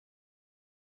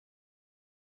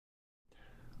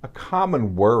A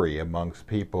common worry amongst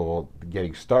people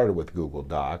getting started with Google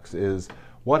Docs is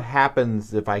what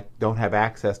happens if I don't have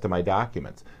access to my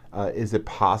documents? Is it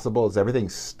possible? Is everything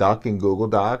stuck in Google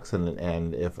Docs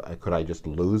and if could I just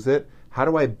lose it? How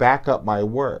do I back up my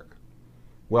work?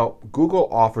 Well, Google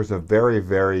offers a very,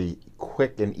 very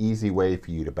quick and easy way for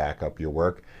you to back up your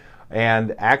work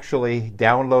and actually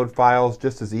download files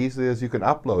just as easily as you can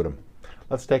upload them.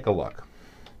 Let's take a look.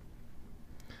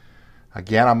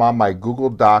 Again, I'm on my Google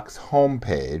Docs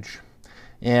homepage,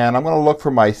 and I'm going to look for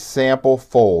my sample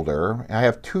folder. I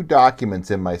have 2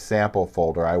 documents in my sample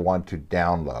folder I want to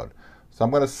download. So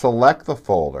I'm going to select the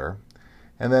folder,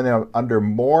 and then under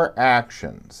More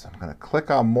Actions, I'm going to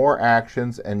click on More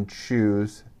Actions and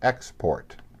choose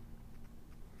Export.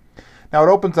 Now it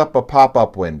opens up a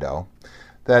pop-up window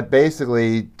that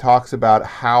basically talks about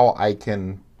how I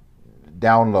can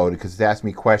download it, because it's asking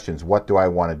me questions. What do I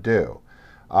want to do?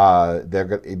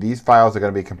 These files are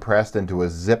going to be compressed into a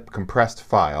zip compressed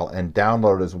file and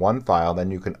downloaded as one file. Then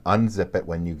you can unzip it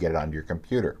when you get it onto your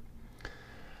computer.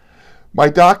 My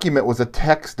document was a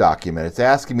text document. It's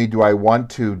asking me, do I want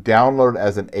to download it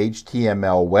as an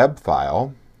HTML web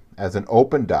file, as an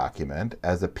open document,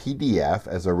 as a PDF,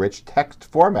 as a rich text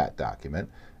format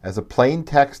document, as a plain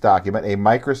text document, a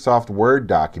Microsoft Word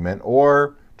document,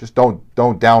 or just don't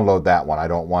download that one. I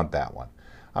don't want that one.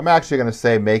 I'm actually going to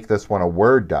say make this one a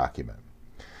Word document.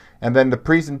 And then the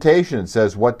presentation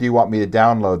says, what do you want me to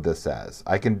download this as?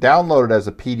 I can download it as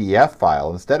a PDF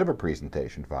file instead of a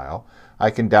presentation file.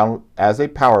 I can download as a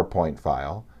PowerPoint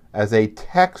file, as a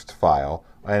text file,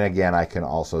 and again, I can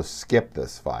also skip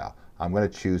this file. I'm going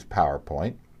to choose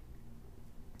PowerPoint.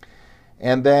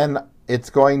 And then it's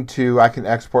going to, I can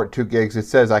export 2 gigs. It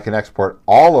says I can export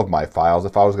all of my files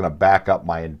if I was going to back up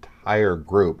my entire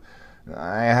group.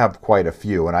 I have quite a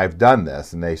few, and I've done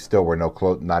this, and they still were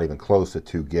not even close to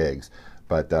 2 gigs.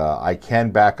 But I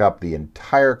can back up the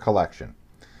entire collection.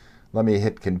 Let me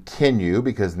hit continue,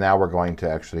 because now we're going to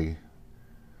actually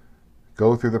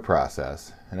go through the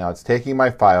process. And now it's taking my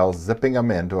files, zipping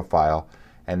them into a file,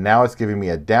 and now it's giving me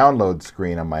a download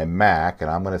screen on my Mac,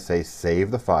 and I'm going to say save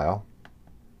the file.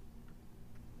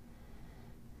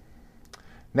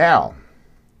 Now,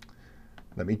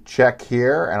 let me check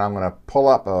here, and I'm going to pull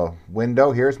up a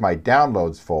window. Here's my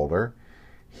downloads folder.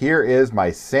 Here is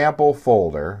my sample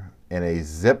folder in a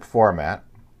zip format.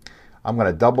 I'm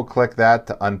going to double click that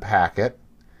to unpack it.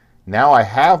 Now I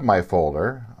have my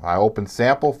folder. I open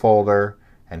sample folder,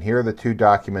 and here are the 2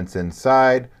 documents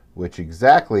inside, which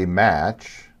exactly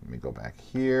match. Let me go back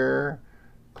here,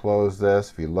 close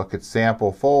this. If you look at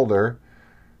sample folder,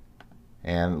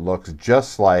 and it looks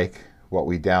just like what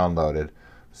we downloaded.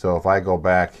 So if I go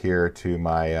back here to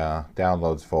my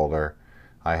downloads folder,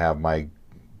 I have my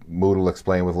Moodle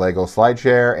Explain with Lego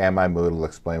SlideShare and my Moodle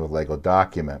Explain with Lego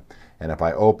document. And if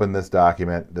I open this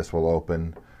document, this will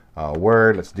open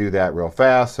Word. Let's do that real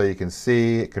fast so you can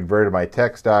see it converted my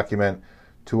text document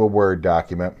to a Word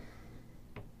document.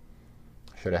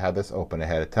 Should have had this open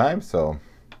ahead of time, so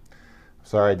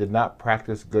sorry I did not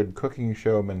practice good cooking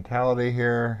show mentality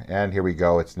here. And here we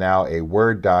go. It's now a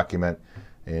Word document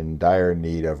in dire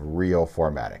need of real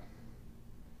formatting.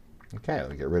 Okay,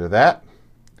 let me get rid of that.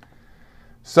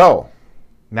 So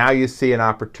now you see an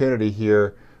opportunity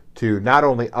here to not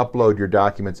only upload your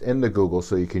documents into Google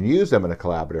so you can use them in a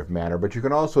collaborative manner, but you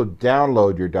can also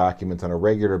download your documents on a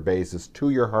regular basis to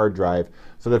your hard drive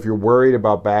so that if you're worried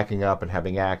about backing up and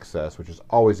having access, which is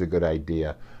always a good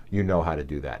idea, you know how to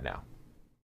do that now.